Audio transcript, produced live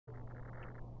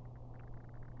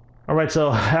Alright,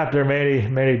 so after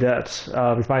many deaths,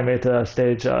 we finally made it to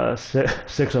stage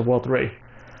 6 of World 3.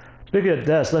 Speaking of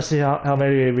deaths, let's see how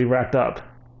many we racked up.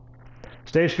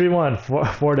 Stage 3-1,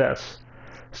 4 deaths.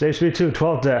 Stage 3-2,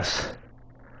 12 deaths.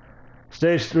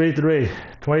 Stage 3-3,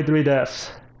 23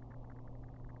 deaths.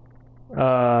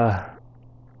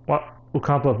 What?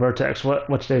 Ukampa Vertex,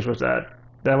 what stage was that?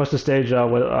 That was the stage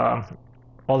with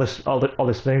all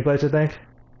the spinning plates, I think.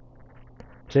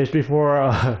 Stage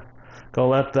 3-4, go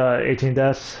left, 18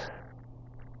 deaths.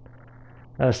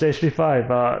 Stage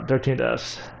 3-5, 13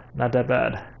 deaths. Not that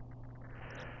bad.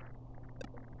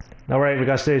 Alright, we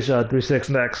got stage 3-6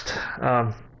 next.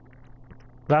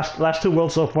 Last two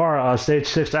worlds so far, stage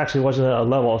 6 actually wasn't a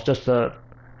level, it's just a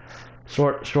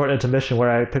short intermission where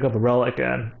I pick up a relic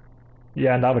and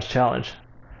yeah, not much challenge.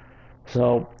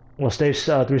 So will stage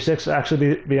 3-6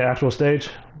 actually be an actual stage?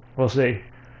 We'll see.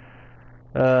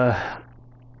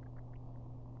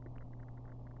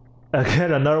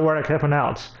 Again, another word I can't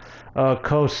pronounce.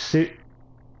 Cocibolca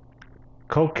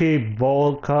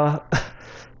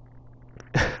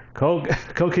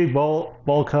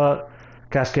Cocibolca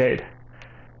Cascade.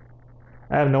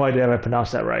 I have no idea if I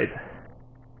pronounced that right.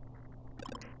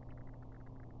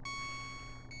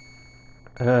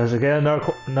 So again, no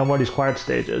more of these quiet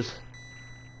stages.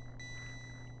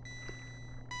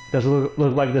 Doesn't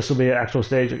look like this will be an actual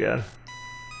stage again.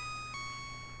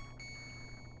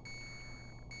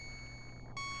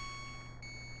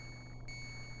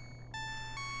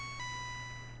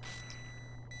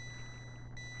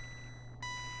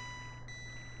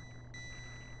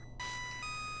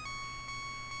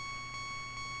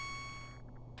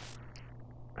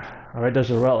 Alright,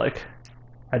 there's a relic.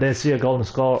 I didn't see a golden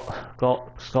skull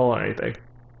or anything.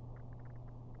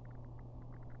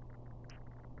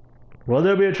 Will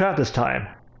there be a trap this time?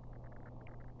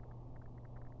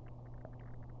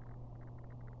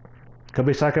 Could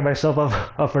be psyching myself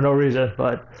up for no reason,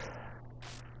 but...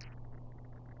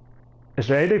 Is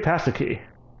there anything past the key?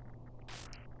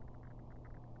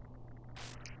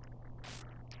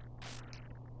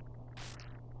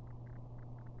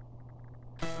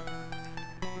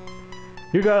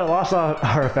 You got a lost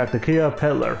artifact, the key of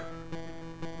Peddler.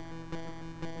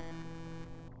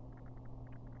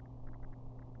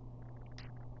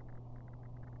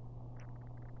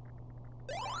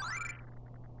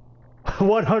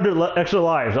 $100 extra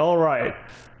lives, alright.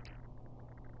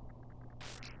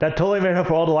 That totally made up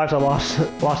for all the lives I lost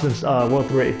in World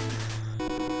 3.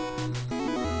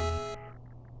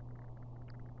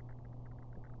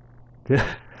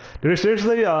 Do we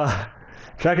seriously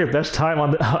track your best time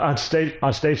on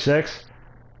stage 6?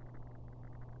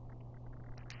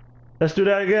 Let's do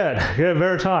that again. Get a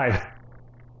better time.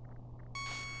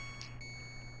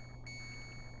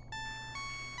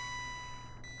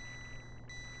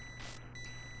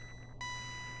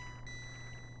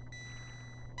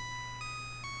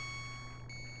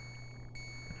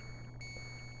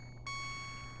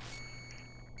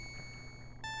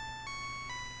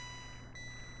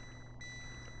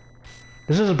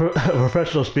 This is a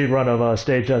professional speedrun of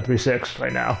stage 3-6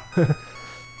 right now.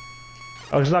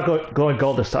 I was not going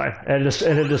gold this time, and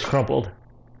it just crumpled.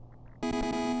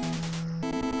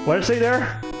 What did it say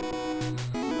there?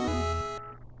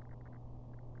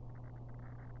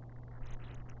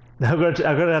 I'm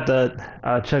gonna have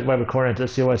to check my recording to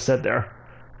see what it said there.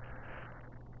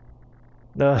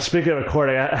 Speaking of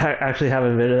recording, I actually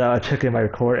haven't been checking my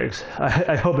recordings.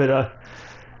 I hope it's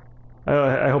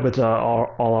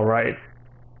all right.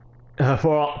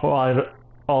 For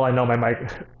all I know, my mic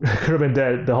could have been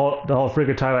dead the whole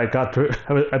freaking time I got through.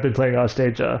 I've been playing on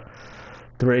stage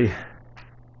 3.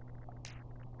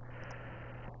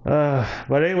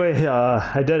 But anyway,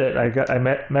 I did it. I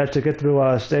managed to get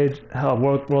through stage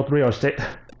World 3 or stage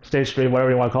 3, whatever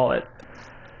you want to call it.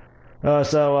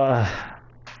 So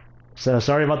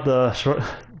sorry about the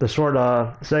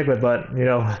short segment, but you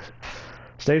know,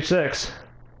 stage 6.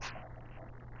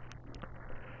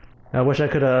 I wish I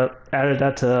could have added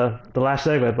that to the last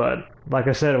segment, but like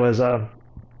I said, it was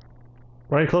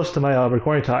running close to my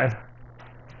recording time.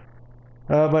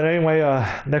 But anyway,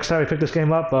 next time we pick this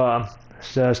game up,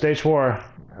 stage 4,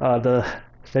 the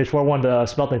stage 4-1, the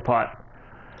smelting pot.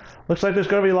 Looks like there's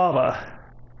gonna be lava.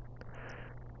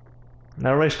 I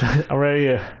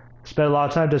already spent a lot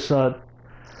of time just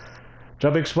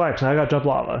jumping spikes, and I got jump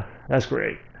lava. That's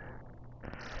great.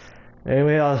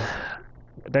 Anyway,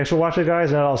 thanks for watching,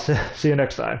 guys, and I'll see you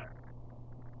next time.